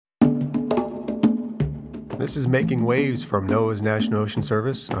This is Making Waves from NOAA's National Ocean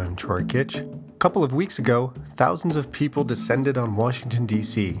Service. I'm Troy Kitch. A couple of weeks ago, thousands of people descended on Washington,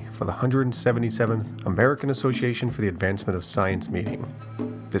 D.C. for the 177th American Association for the Advancement of Science meeting.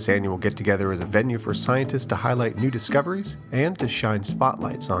 This annual get-together is a venue for scientists to highlight new discoveries and to shine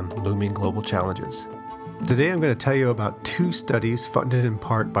spotlights on looming global challenges. Today I'm going to tell you about two studies funded in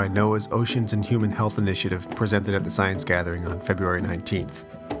part by NOAA's Oceans and Human Health Initiative presented at the Science Gathering on February 19th.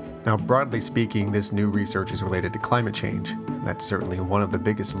 Now, broadly speaking, this new research is related to climate change. That's certainly one of the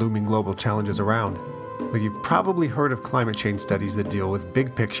biggest looming global challenges around. But you've probably heard of climate change studies that deal with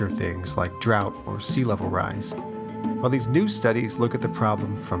big picture things like drought or sea level rise. Well, these new studies look at the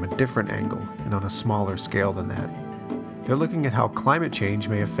problem from a different angle and on a smaller scale than that. They're looking at how climate change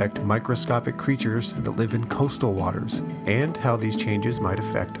may affect microscopic creatures that live in coastal waters and how these changes might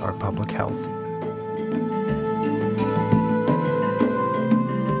affect our public health.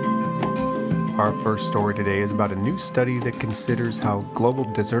 Our first story today is about a new study that considers how global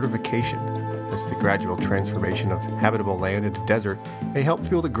desertification, that's the gradual transformation of habitable land into desert, may help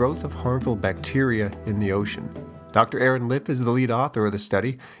fuel the growth of harmful bacteria in the ocean. Dr. Aaron Lipp is the lead author of the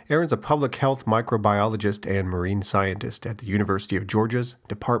study. Aaron's a public health microbiologist and marine scientist at the University of Georgia's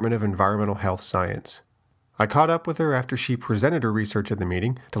Department of Environmental Health Science. I caught up with her after she presented her research at the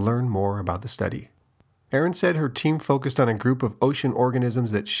meeting to learn more about the study. Aaron said her team focused on a group of ocean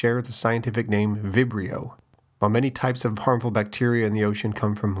organisms that share the scientific name Vibrio. While many types of harmful bacteria in the ocean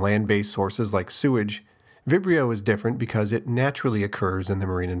come from land-based sources like sewage, Vibrio is different because it naturally occurs in the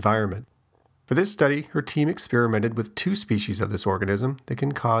marine environment. For this study, her team experimented with two species of this organism that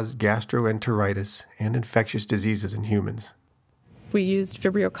can cause gastroenteritis and infectious diseases in humans. We used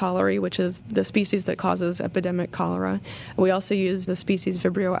Vibrio cholerae, which is the species that causes epidemic cholera. We also used the species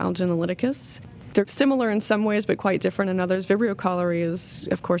Vibrio alginolyticus. They're similar in some ways, but quite different in others. Vibrio cholerae is,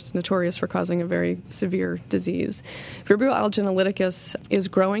 of course, notorious for causing a very severe disease. Vibrio alginolyticus is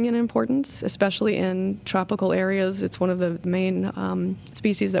growing in importance, especially in tropical areas. It's one of the main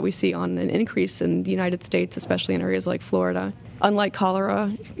species that we see on an increase in the United States, especially in areas like Florida. Unlike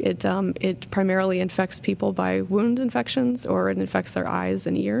cholera, it primarily infects people by wound infections, or it infects their eyes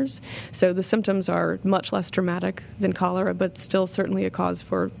and ears. So the symptoms are much less dramatic than cholera, but still certainly a cause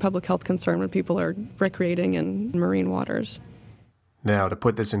for public health concern when people are recreating in marine waters. Now, to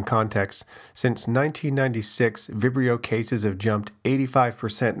put this in context, since 1996, Vibrio cases have jumped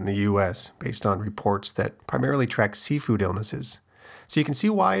 85% in the U.S., based on reports that primarily track seafood illnesses. So you can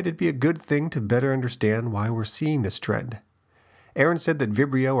see why it'd be a good thing to better understand why we're seeing this trend. Aaron said that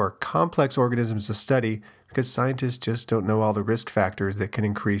Vibrio are complex organisms to study because scientists just don't know all the risk factors that can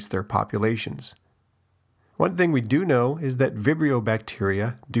increase their populations. One thing we do know is that Vibrio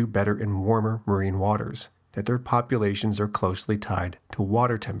bacteria do better in warmer marine waters, that their populations are closely tied to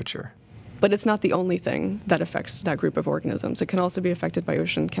water temperature. But it's not the only thing that affects that group of organisms. It can also be affected by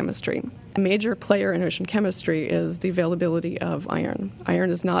ocean chemistry. A major player in ocean chemistry is the availability of iron. Iron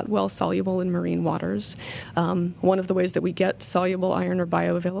is not well soluble in marine waters. One of the ways that we get soluble iron or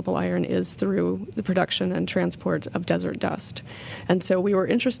bioavailable iron is through the production and transport of desert dust. And so we were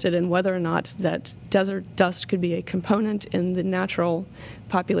interested in whether or not that desert dust could be a component in the natural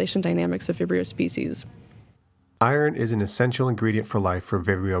population dynamics of Vibrio species. Iron is an essential ingredient for life for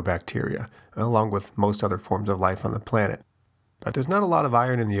Vibrio bacteria, along with most other forms of life on the planet. But there's not a lot of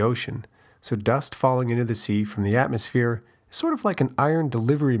iron in the ocean, so dust falling into the sea from the atmosphere is sort of like an iron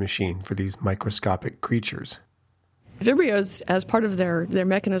delivery machine for these microscopic creatures. Vibrios, as part of their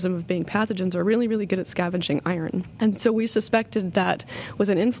mechanism of being pathogens, are really, really good at scavenging iron. And so we suspected that with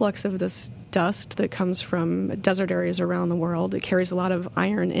an influx of this dust that comes from desert areas around the world, it carries a lot of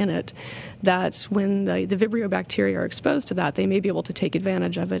iron in it, that when the Vibrio bacteria are exposed to that, they may be able to take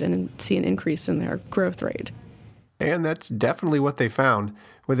advantage of it and see an increase in their growth rate. And that's definitely what they found.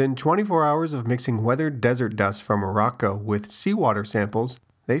 Within 24 hours of mixing weathered desert dust from Morocco with seawater samples,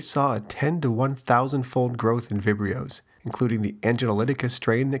 they saw a 10 to 1,000-fold growth in Vibrios, including the Anginolyticus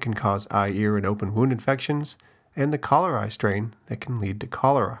strain that can cause eye, ear, and open wound infections, and the cholerae strain that can lead to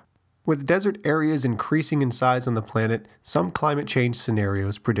cholera. With desert areas increasing in size on the planet, some climate change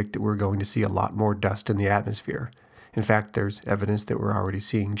scenarios predict that we're going to see a lot more dust in the atmosphere. In fact, there's evidence that we're already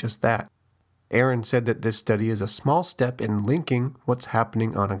seeing just that. Aaron said that this study is a small step in linking what's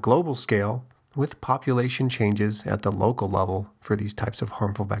happening on a global scale with population changes at the local level for these types of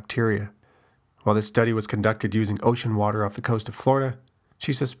harmful bacteria. While this study was conducted using ocean water off the coast of Florida,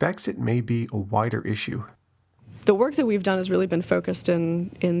 she suspects it may be a wider issue. the work that we've done has really been focused in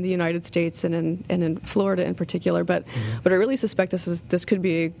the United States and in Florida in particular, but I really suspect this could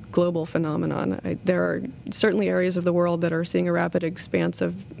be a global phenomenon. There are certainly areas of the world that are seeing a rapid expanse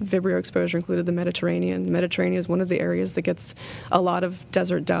of Vibrio exposure, including the Mediterranean. The Mediterranean is one of the areas that gets a lot of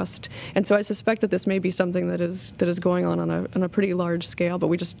desert dust, and so I suspect that this may be something that is going on a pretty large scale, but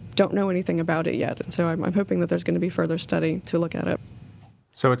we just don't know anything about it yet. And so I'm hoping that there's going to be further study to look at it.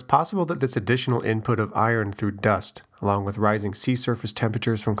 So it's possible that this additional input of iron through dust, along with rising sea surface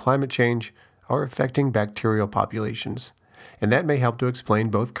temperatures from climate change, are affecting bacterial populations. And that may help to explain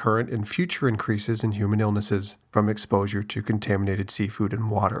both current and future increases in human illnesses from exposure to contaminated seafood and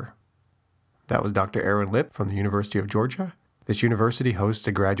water. That was Dr. Erin Lipp from the University of Georgia. This university hosts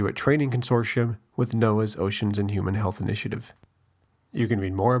a graduate training consortium with NOAA's Oceans and Human Health Initiative. You can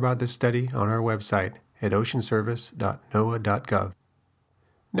read more about this study on our website at oceanservice.noaa.gov.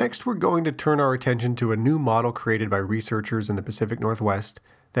 Next, we're going to turn our attention to a new model created by researchers in the Pacific Northwest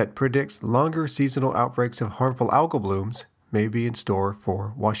that predicts longer seasonal outbreaks of harmful algal blooms may be in store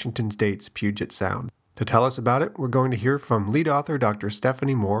for Washington State's Puget Sound. To tell us about it, we're going to hear from lead author Dr.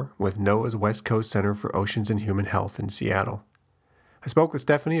 Stephanie Moore with NOAA's West Coast Center for Oceans and Human Health in Seattle. I spoke with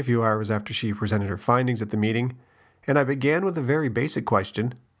Stephanie a few hours after she presented her findings at the meeting, and I began with a very basic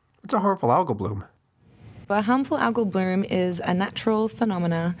question. What's a harmful algal bloom? A harmful algal bloom is a natural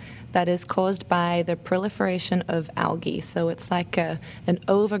phenomena that is caused by the proliferation of algae. So it's like an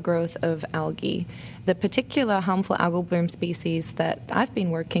overgrowth of algae. The particular harmful algal bloom species that I've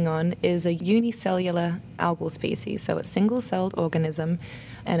been working on is a unicellular algal species. So it's a single-celled organism,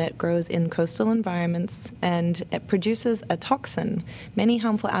 and it grows in coastal environments, and it produces a toxin. Many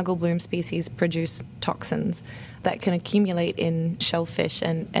harmful algal bloom species produce toxins that can accumulate in shellfish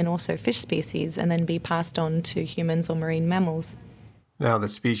and also fish species and then be passed on to humans or marine mammals. Now, the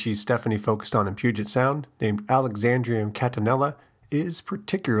species Stephanie focused on in Puget Sound, named Alexandrium catanella, is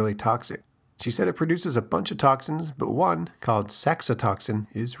particularly toxic. She said it produces a bunch of toxins, but one, called saxitoxin,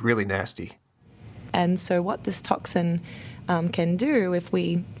 is really nasty. And so what this toxin can do if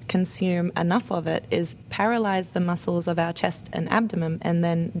we consume enough of it is paralyze the muscles of our chest and abdomen, and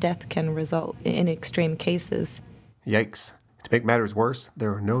then death can result in extreme cases. Yikes. To make matters worse,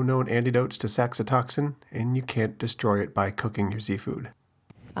 there are no known antidotes to saxitoxin, and you can't destroy it by cooking your seafood.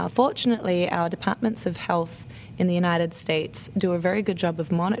 Fortunately, our departments of health in the United States do a very good job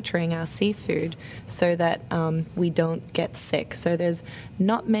of monitoring our seafood so that we don't get sick. So there's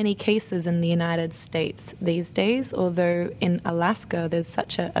not many cases in the United States these days, although in Alaska there's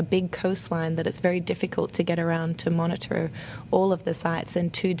such a big coastline that it's very difficult to get around to monitor all of the sites,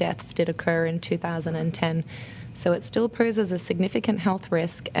 and 2 deaths did occur in 2010. So it still poses a significant health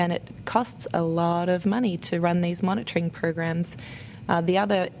risk, and it costs a lot of money to run these monitoring programs. The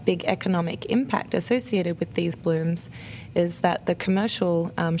other big economic impact associated with these blooms is that the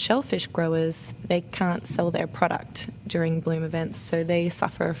commercial shellfish growers, they can't sell their product during bloom events, so they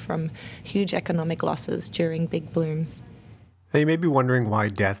suffer from huge economic losses during big blooms. Now, you may be wondering why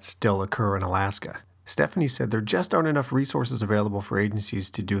deaths still occur in Alaska. Stephanie said there just aren't enough resources available for agencies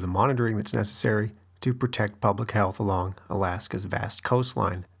to do the monitoring that's necessary to protect public health along Alaska's vast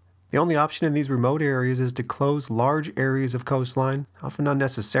coastline. The only option in these remote areas is to close large areas of coastline, often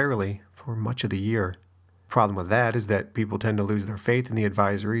unnecessarily, for much of the year. The problem with that is that people tend to lose their faith in the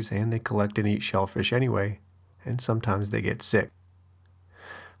advisories, and they collect and eat shellfish anyway, and sometimes they get sick.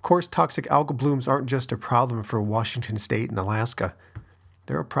 Of course, toxic algal blooms aren't just a problem for Washington State and Alaska.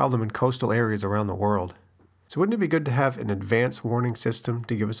 They're a problem in coastal areas around the world. So wouldn't it be good to have an advance warning system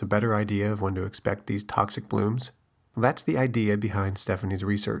to give us a better idea of when to expect these toxic blooms? Well, that's the idea behind Stephanie's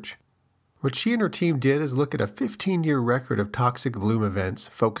research. What she and her team did is look at a 15-year record of toxic bloom events,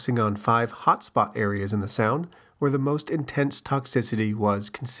 focusing on 5 hotspot areas in the Sound where the most intense toxicity was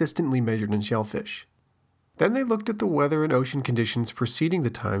consistently measured in shellfish. Then they looked at the weather and ocean conditions preceding the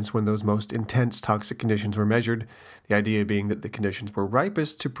times when those most intense toxic conditions were measured, the idea being that the conditions were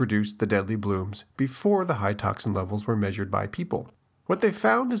ripest to produce the deadly blooms before the high toxin levels were measured by people. What they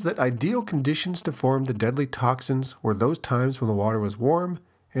found is that ideal conditions to form the deadly toxins were those times when the water was warm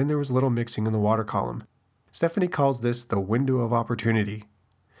and there was little mixing in the water column. Stephanie calls this the window of opportunity.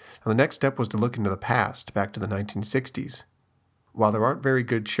 Now, the next step was to look into the past, back to the 1960s. While there aren't very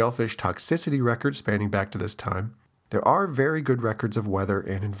good shellfish toxicity records spanning back to this time, there are very good records of weather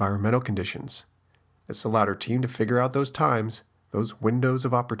and environmental conditions. This allowed her team to figure out those times, those windows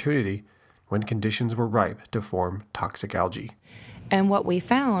of opportunity, when conditions were ripe to form toxic algae. And what we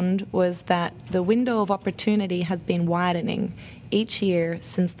found was that the window of opportunity has been widening each year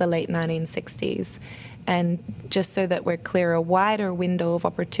since the late 1960s. And just so that we're clear, a wider window of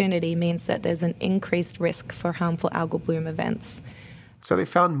opportunity means that there's an increased risk for harmful algal bloom events. So they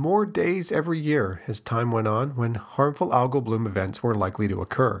found more days every year as time went on when harmful algal bloom events were likely to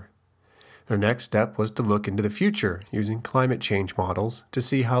occur. Their next step was to look into the future using climate change models to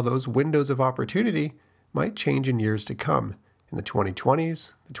see how those windows of opportunity might change in years to come, in the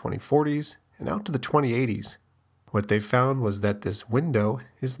 2020s, the 2040s, and out to the 2080s. What they found was that this window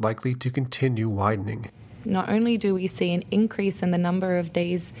is likely to continue widening. Not only do we see an increase in the number of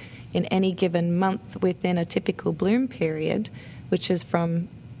days in any given month within a typical bloom period, which is from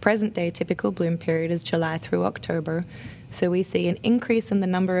present-day typical bloom period is July through October. So we see an increase in the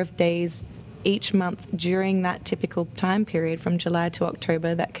number of days each month during that typical time period from July to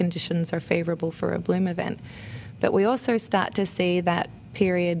October that conditions are favorable for a bloom event. But we also start to see that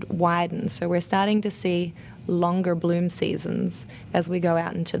period widen. So we're starting to see longer bloom seasons as we go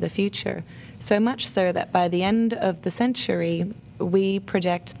out into the future. So much so that by the end of the century, we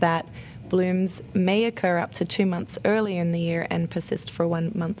project that blooms may occur up to 2 months earlier in the year and persist for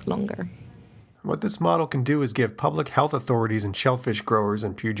 1 month longer. What this model can do is give public health authorities and shellfish growers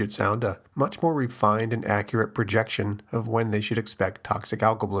in Puget Sound a much more refined and accurate projection of when they should expect toxic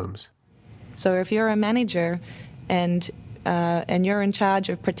algal blooms. So if you're a manager and you're in charge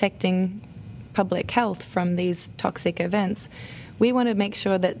of protecting public health from these toxic events, we want to make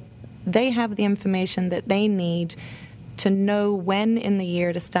sure that they have the information that they need to know when in the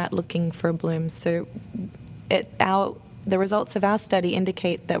year to start looking for blooms. So the results of our study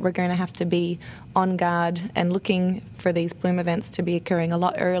indicate that we're going to have to be on guard and looking for these bloom events to be occurring a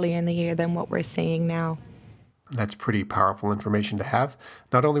lot earlier in the year than what we're seeing now. That's pretty powerful information to have.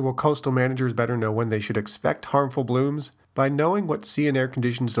 Not only will coastal managers better know when they should expect harmful blooms, by knowing what sea and air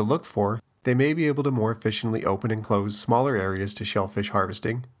conditions to look for, they may be able to more efficiently open and close smaller areas to shellfish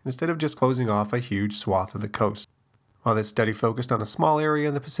harvesting, instead of just closing off a huge swath of the coast. While this study focused on a small area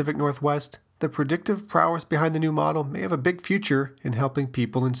in the Pacific Northwest, the predictive prowess behind the new model may have a big future in helping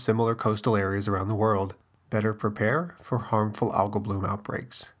people in similar coastal areas around the world better prepare for harmful algal bloom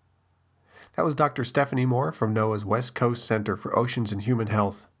outbreaks. That was Dr. Stephanie Moore from NOAA's West Coast Center for Oceans and Human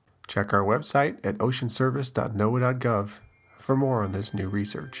Health. Check our website at oceanservice.noaa.gov for more on this new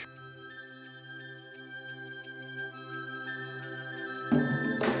research.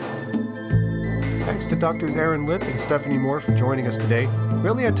 Thanks to Drs. Aaron Lipp and Stephanie Moore for joining us today. We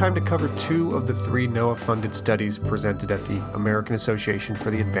only had time to cover 2 of the 3 NOAA-funded studies presented at the American Association for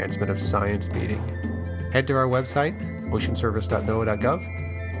the Advancement of Science meeting. Head to our website,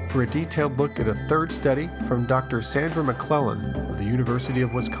 oceanservice.noaa.gov, for a detailed look at a 3rd study from Dr. Sandra McClellan of the University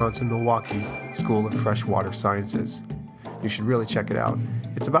of Wisconsin-Milwaukee School of Freshwater Sciences. You should really check it out.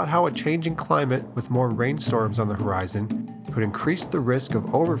 It's about how a changing climate with more rainstorms on the horizon could increase the risk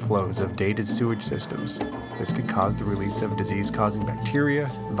of overflows of dated sewage systems. This could cause the release of disease-causing bacteria,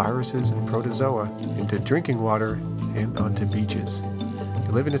 viruses, and protozoa into drinking water and onto beaches.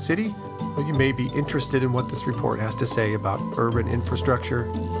 You live in a city? Well, you may be interested in what this report has to say about urban infrastructure,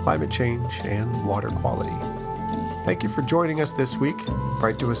 climate change, and water quality. Thank you for joining us this week.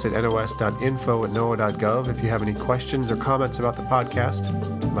 Write to us at nos.info@noaa.gov if you have any questions or comments about the podcast,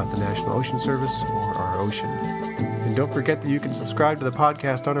 about the National Ocean Service, or our ocean. And don't forget that you can subscribe to the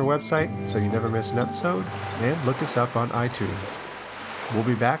podcast on our website so you never miss an episode, and look us up on iTunes. We'll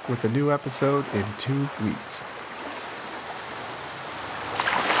be back with a new episode in 2 weeks.